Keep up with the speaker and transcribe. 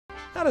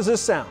How does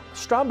this sound?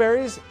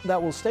 Strawberries that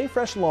will stay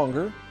fresh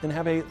longer and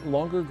have a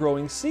longer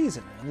growing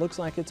season. It looks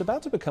like it's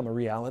about to become a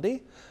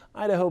reality.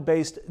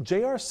 Idaho-based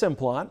J.R.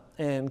 Simplot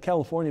and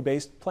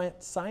California-based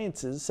Plant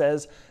Sciences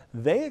says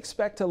they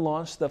expect to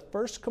launch the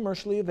first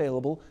commercially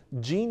available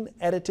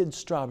gene-edited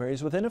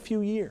strawberries within a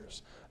few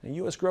years. Now,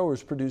 U.S.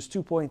 growers produced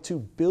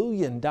 $2.2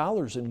 billion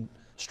in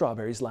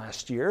strawberries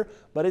last year,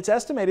 but it's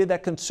estimated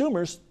that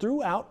consumers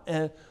threw out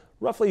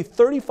roughly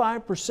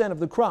 35% of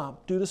the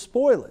crop due to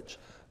spoilage.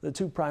 The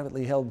two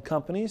privately held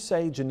companies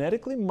say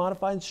genetically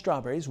modified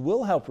strawberries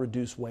will help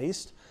reduce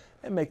waste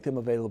and make them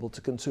available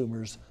to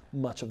consumers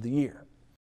much of the year.